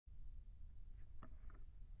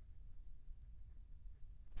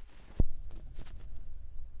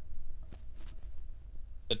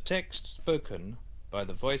text spoken by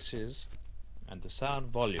the voices and the sound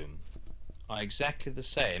volume are exactly the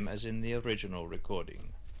same as in the original recording.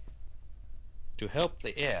 To help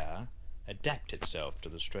the ear adapt itself to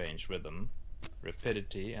the strange rhythm,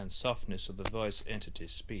 rapidity and softness of the voice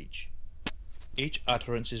entity's speech, each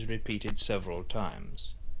utterance is repeated several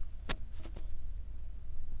times.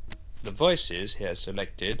 The voices here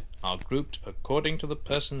selected are grouped according to the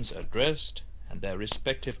persons addressed and their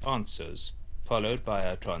respective answers, followed by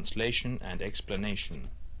a translation and explanation.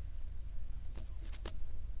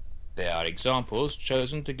 They are examples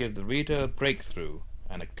chosen to give the reader a breakthrough,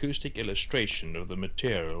 an acoustic illustration of the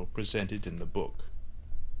material presented in the book.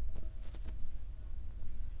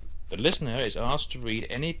 The listener is asked to read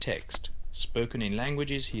any text spoken in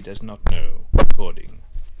languages he does not know, recording.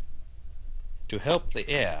 To help the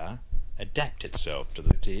ear adapt itself to the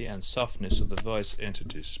rapidity and softness of the voice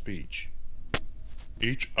entity's speech,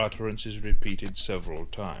 each utterance is repeated several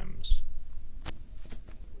times.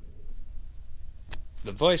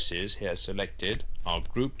 The voices here selected are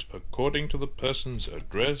grouped according to the persons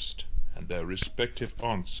addressed and their respective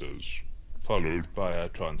answers, followed by a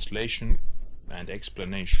translation and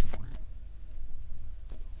explanation.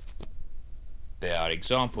 They are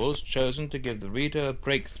examples chosen to give the reader a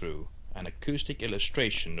breakthrough, an acoustic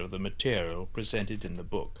illustration of the material presented in the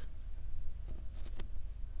book.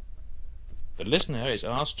 The listener is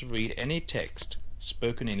asked to read any text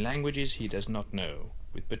spoken in languages he does not know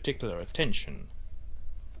with particular attention,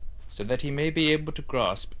 so that he may be able to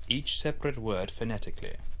grasp each separate word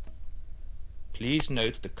phonetically. Please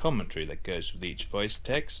note the commentary that goes with each voice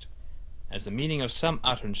text, as the meaning of some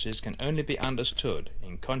utterances can only be understood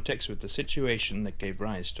in context with the situation that gave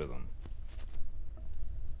rise to them.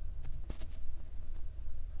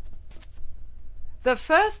 The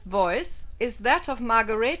first voice is that of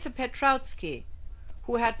Margarete Petrowski,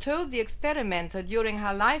 who had told the experimenter during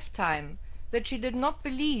her lifetime that she did not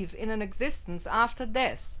believe in an existence after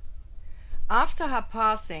death. After her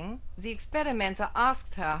passing, the experimenter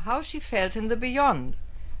asked her how she felt in the beyond,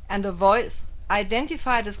 and a voice,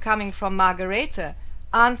 identified as coming from Margarete,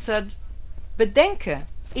 answered, "Bedenke,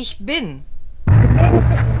 ich bin."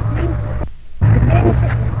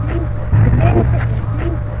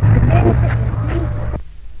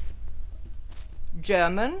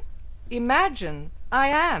 German, imagine, I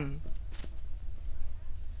am.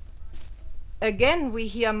 Again we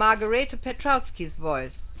hear Margarete Petrowski's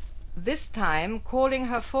voice, this time calling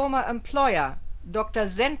her former employer, Dr.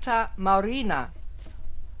 Zenta Maurina.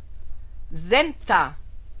 Zenta.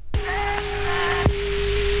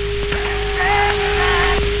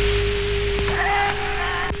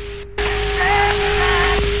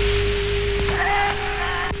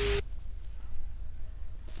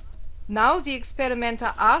 Now the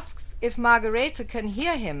experimenter asks if Margarete can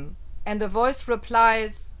hear him, and a voice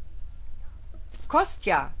replies,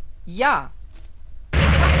 "Kostja, ja."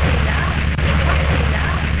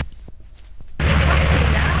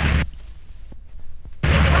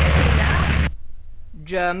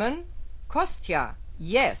 German, Kostja,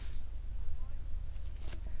 yes.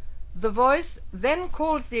 The voice then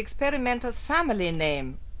calls the experimenter's family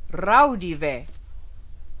name, Raudive,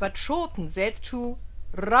 but shortens it to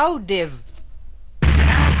Raudive.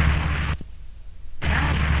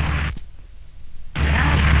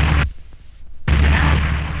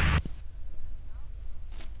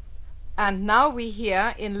 And now we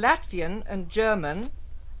hear in Latvian and German,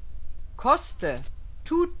 Koste,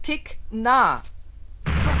 tu tik nah.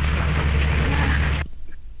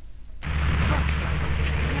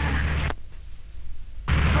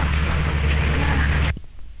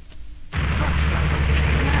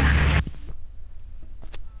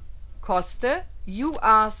 Koste, you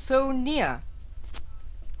are so near.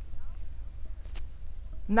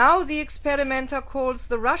 Now the experimenter calls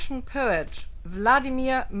the Russian poet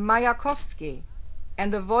Vladimir Mayakovsky,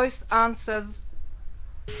 and a voice answers,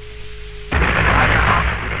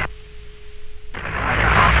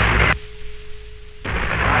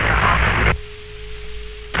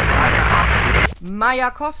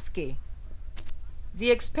 Mayakovsky.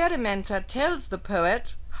 The experimenter tells the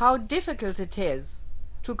poet how difficult it is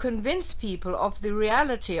to convince people of the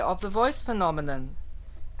reality of the voice phenomenon,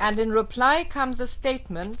 and in reply comes a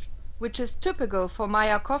statement which is typical for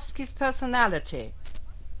Mayakovsky's personality.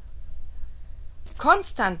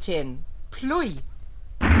 Konstantin, pluj.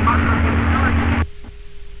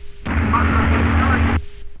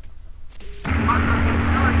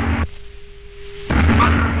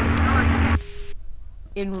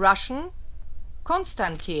 In Russian,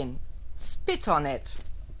 Konstantin, spit on it.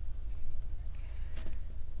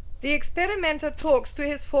 The experimenter talks to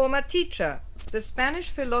his former teacher, the Spanish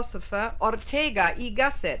philosopher Ortega y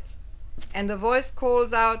Gasset, and a voice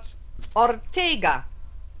calls out, Ortega!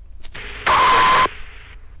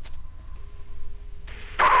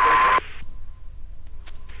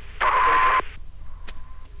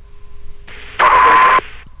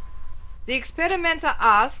 The experimenter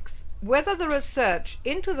asks whether the research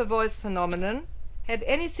into the voice phenomenon had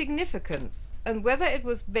any significance and whether it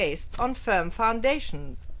was based on firm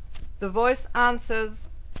foundations. The voice answers,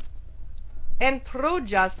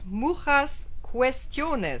 Entrollas muchas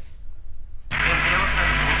cuestiones. Entre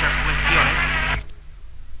otras muchas cuestiones.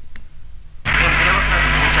 Entre otras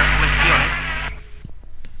muchas cuestiones.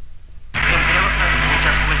 Entre otras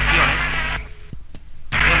muchas cuestiones.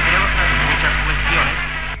 Entre otras muchas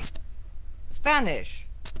cuestiones. Spanish.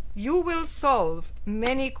 You will solve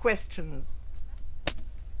many questions.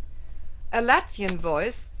 A Latvian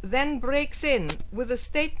voice then breaks in with a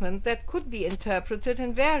statement that could be interpreted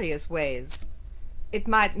in various ways. It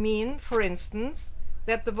might mean, for instance,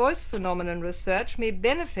 that the voice phenomenon research may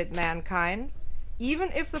benefit mankind,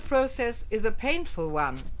 even if the process is a painful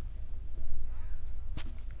one.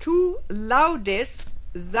 Tu laudis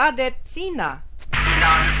zadecina.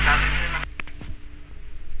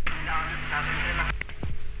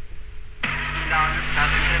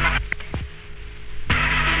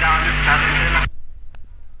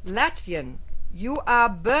 Latvian, you are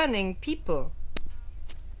burning people.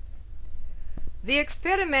 The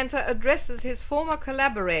experimenter addresses his former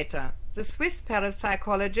collaborator, the Swiss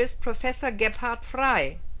parapsychologist Professor Gebhard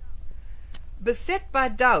Frey. Beset by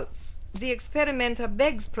doubts, the experimenter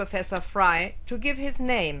begs Professor Frey to give his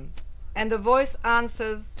name, and a voice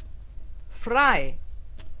answers, Frey.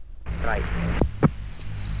 Frey.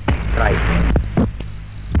 Frey.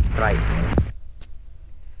 Frey.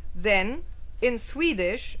 Then, in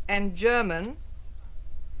Swedish and German,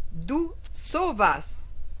 Du sowas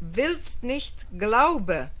willst nicht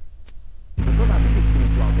glaube.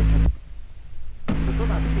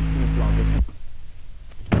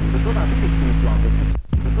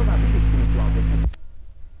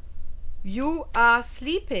 You are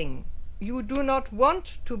sleeping. You do not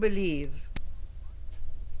want to believe.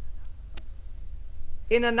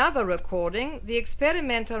 In another recording, the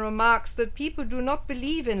experimenter remarks that people do not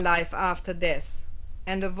believe in life after death,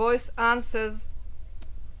 and a voice answers,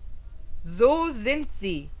 So sind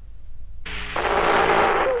sie.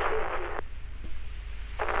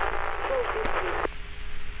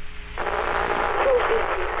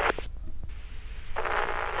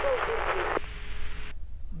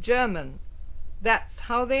 German. That's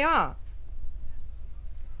how they are.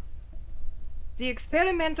 The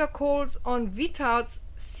experimenter calls on Vitauts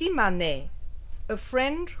Simane, a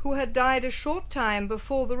friend who had died a short time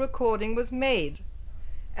before the recording was made,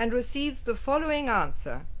 and receives the following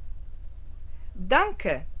answer.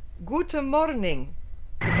 Danke, gute Morning.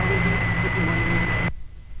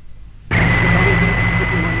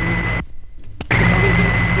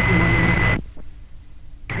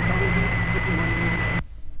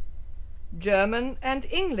 German and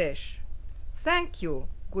English. Thank you,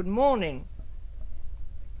 good morning.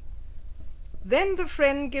 Then the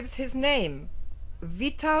friend gives his name,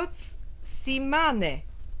 Vitauts Simane.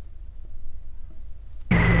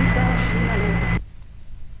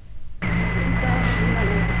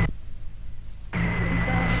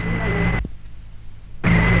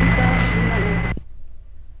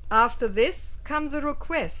 After this comes a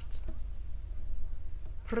request.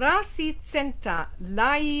 Prasicenta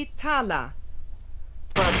lai tala.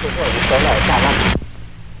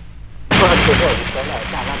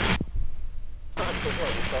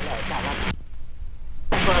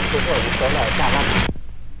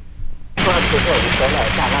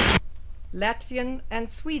 Latvian and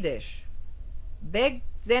Swedish. Beg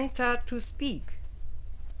Zenta to speak.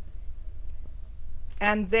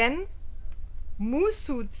 And then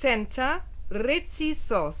Musu Centa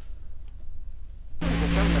Recisos.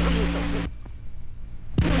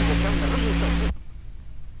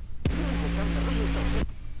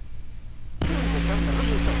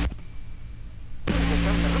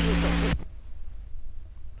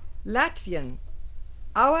 Latvian.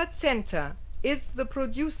 Our center is the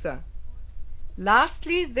producer.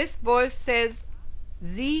 Lastly, this voice says,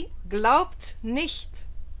 Sie glaubt nicht.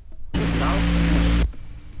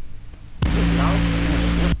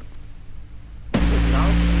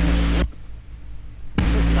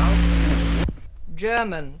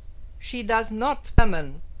 German. She does not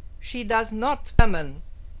German. She does not German.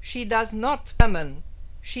 She does not German.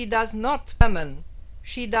 She does not German.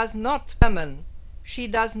 She does not German. She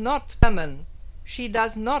does not German. She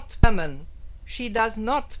does not German. She does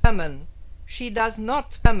not German. She does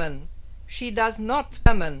not German. She does not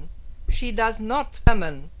German. She does not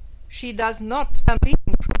German. She does not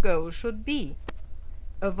goal should be.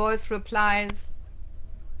 A voice replies,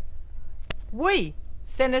 Oui,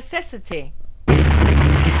 c'est nécessité.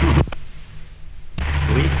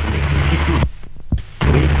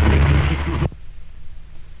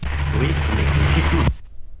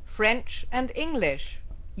 French and English.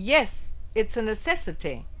 Yes, it's a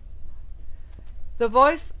necessity. The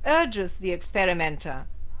voice urges the experimenter.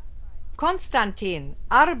 Konstantin,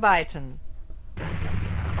 arbeiten.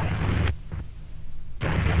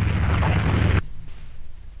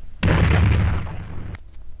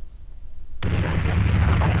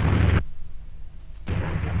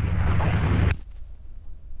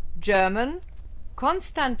 German,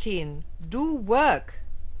 Konstantin, do work.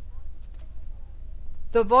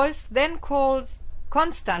 The voice then calls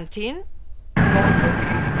Konstantin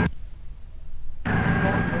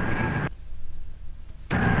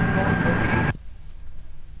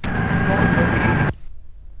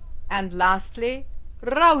and lastly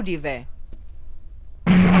Raudive.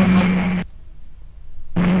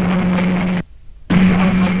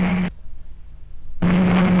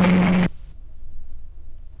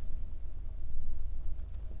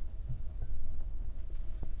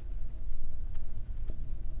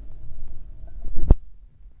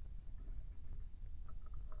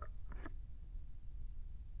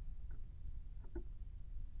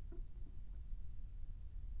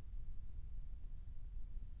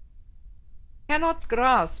 Cannot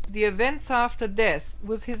grasp the events after death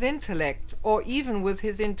with his intellect or even with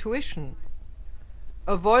his intuition.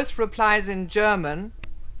 A voice replies in German,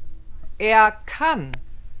 kann.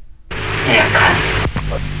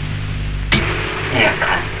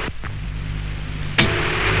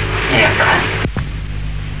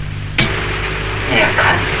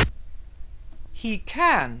 He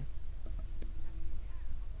can.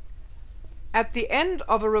 At the end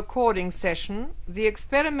of a recording session, the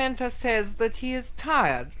experimenter says that he is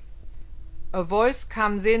tired. A voice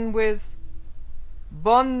comes in with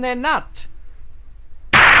Bonne Nacht.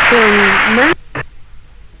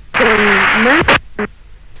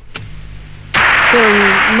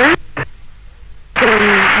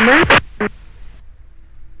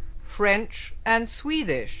 French and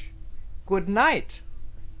Swedish. Good night.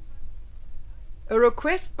 A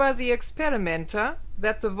request by the experimenter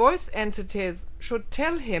that the voice entities should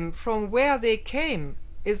tell him from where they came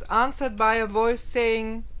is answered by a voice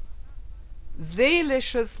saying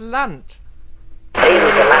Seelisches Land.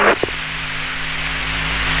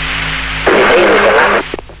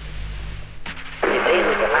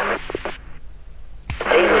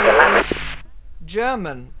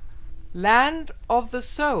 German, Land of the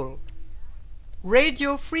Soul.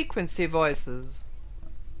 Radio frequency voices.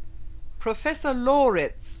 Professor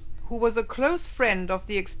Loritz, who was a close friend of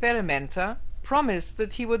the experimenter, promised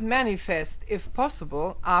that he would manifest, if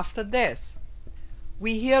possible, after death.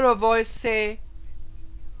 We hear a voice say,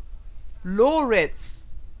 Loritz,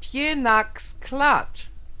 pienax klat.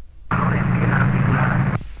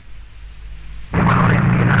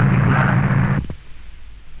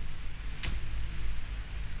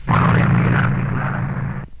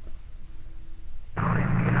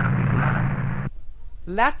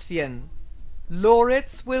 Latvian,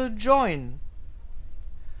 Loritz will join.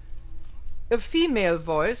 A female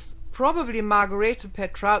voice, probably Margarete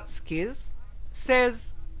Petrautsky's,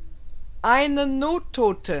 says, Eine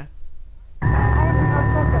Nottote.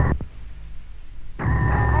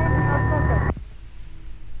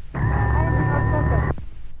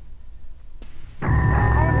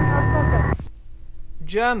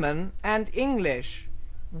 German and English,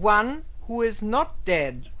 one who is not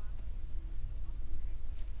dead.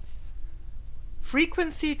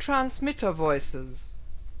 Frequency transmitter voices.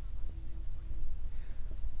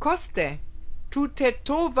 Koste, tu te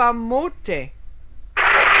tova mote.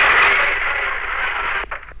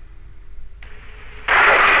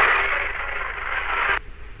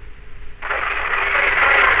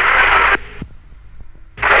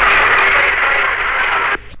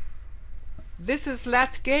 This is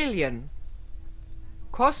Latgalian.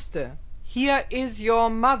 Koste, here is your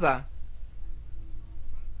mother.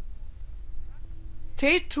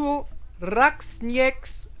 Tetu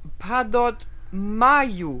raksnieks padot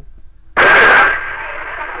maju.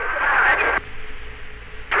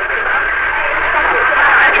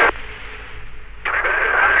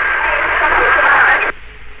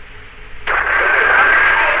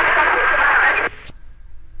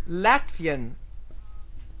 Latvian.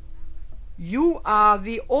 You are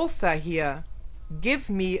the author here. Give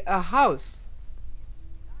me a house.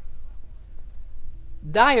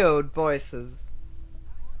 Diode voices.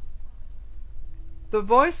 The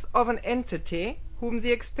voice of an entity whom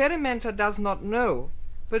the experimenter does not know,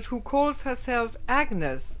 but who calls herself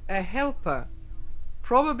Agnes, a helper,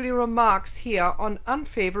 probably remarks here on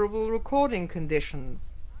unfavorable recording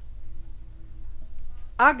conditions.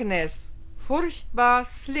 Agnes, furchtbar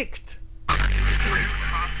slickt.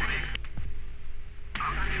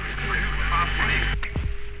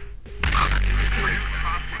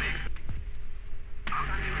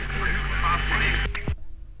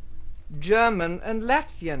 German and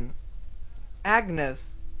Latvian.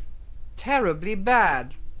 Agnes, terribly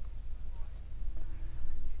bad.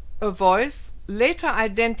 A voice, later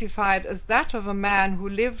identified as that of a man who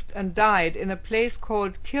lived and died in a place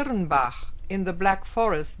called Kirnbach in the Black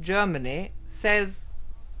Forest, Germany, says,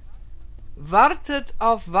 Wartet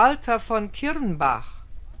auf Walter von Kirnbach.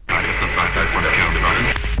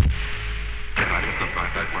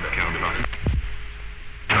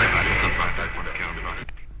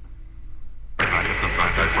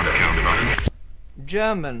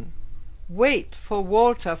 German, wait for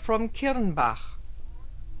Walter from Kirnbach.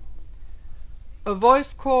 A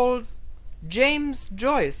voice calls James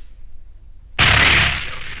Joyce.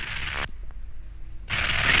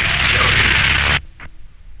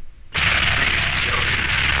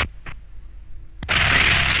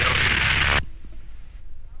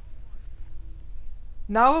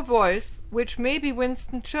 Now a voice, which may be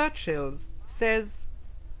Winston Churchill's, says,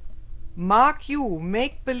 Mark you,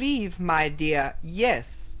 make believe, my dear,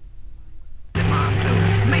 yes. Make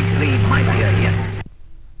believe, my dear, yes.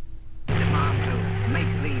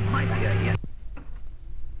 Make believe, my dear, yes.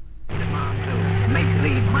 Make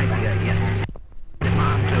believe, my dear, yes.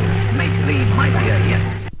 Make believe, my dear, yes.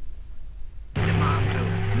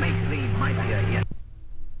 Make believe, my dear, yes.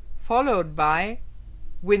 Followed by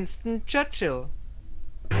Winston Churchill.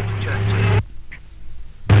 Churchill.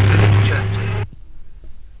 Churchill.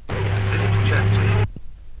 Churchill.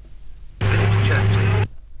 Churchill.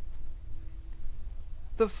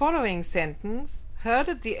 The following sentence, heard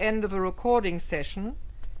at the end of a recording session,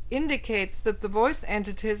 indicates that the voice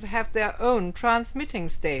entities have their own transmitting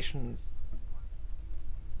stations.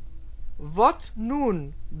 What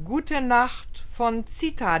nun, gute Nacht von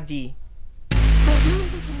Zitadi.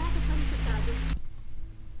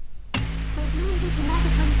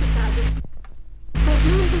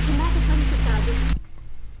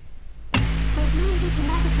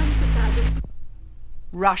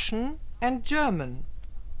 Russian and German.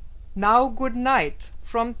 Now good night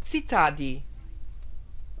from Zitadi.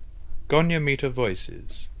 Goniometer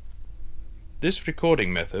voices. This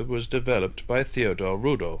recording method was developed by Theodor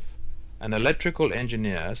Rudolph, an electrical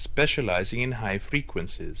engineer specializing in high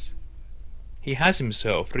frequencies. He has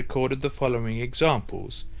himself recorded the following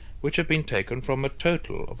examples, which have been taken from a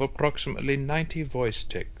total of approximately 90 voice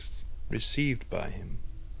texts received by him.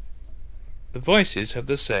 The voices have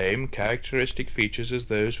the same characteristic features as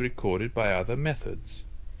those recorded by other methods.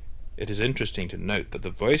 It is interesting to note that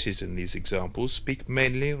the voices in these examples speak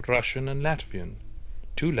mainly Russian and Latvian,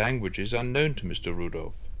 two languages unknown to Mr.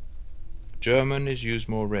 Rudolph. German is used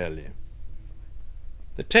more rarely.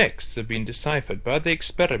 The texts have been deciphered by the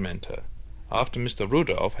experimenter after Mr.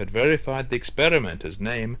 Rudolph had verified the experimenter's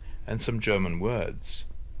name and some German words.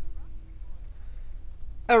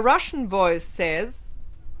 A Russian voice says,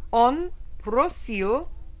 On prosil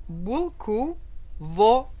bulku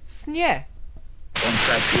vo snie. Он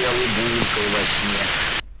хотел булку во сне.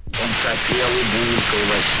 Он хотел булку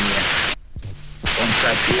во сне. Он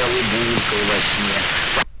хотел булку во сне.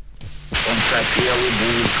 Он хотел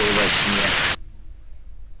булку во сне.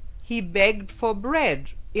 He begged for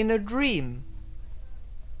bread in a dream.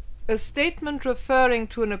 A statement referring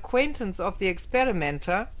to an acquaintance of the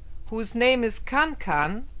experimenter, whose name is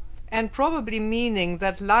Kankan, and probably meaning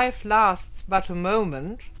that life lasts but a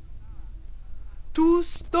moment. Tu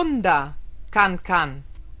stunda, Kankan.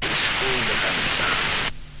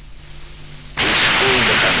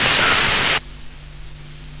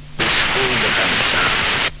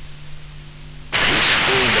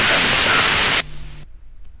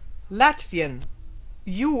 Latvian.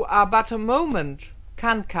 You are but a moment,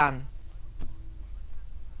 Kankan.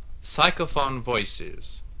 Psychophone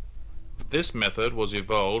voices. This method was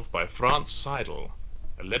evolved by Franz Seidel,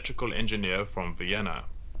 electrical engineer from Vienna.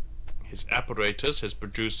 His apparatus has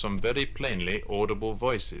produced some very plainly audible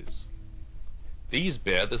voices. These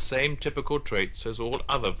bear the same typical traits as all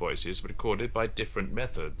other voices recorded by different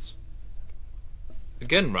methods.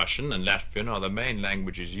 Again, Russian and Latvian are the main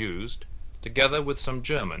languages used, together with some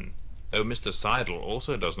German, though Mr. Seidel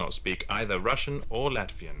also does not speak either Russian or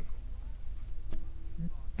Latvian.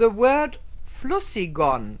 The word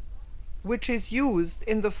Flussigon, which is used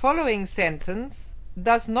in the following sentence,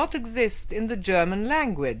 does not exist in the German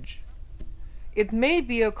language. It may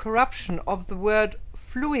be a corruption of the word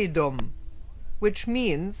fluidum, which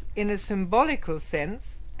means, in a symbolical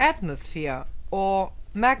sense, atmosphere or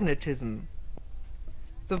magnetism.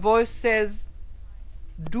 The voice says,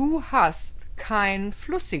 Du hast kein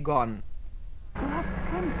Flüssigon.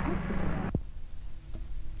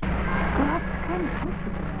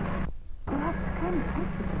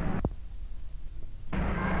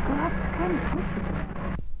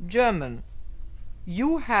 German.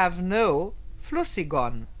 You have no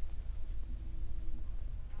Flüssigon.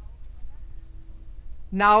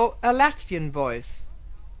 Now a Latvian voice.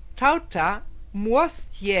 Tauta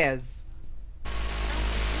most yes.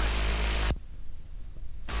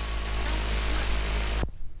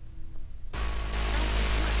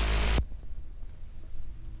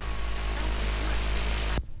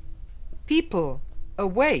 People,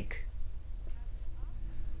 awake.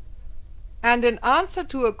 And in answer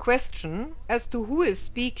to a question as to who is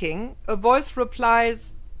speaking, a voice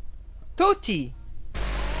replies, Toti.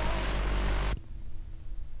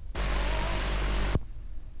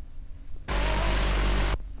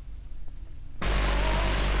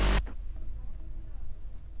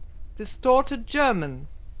 Distorted German.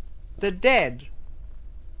 The dead.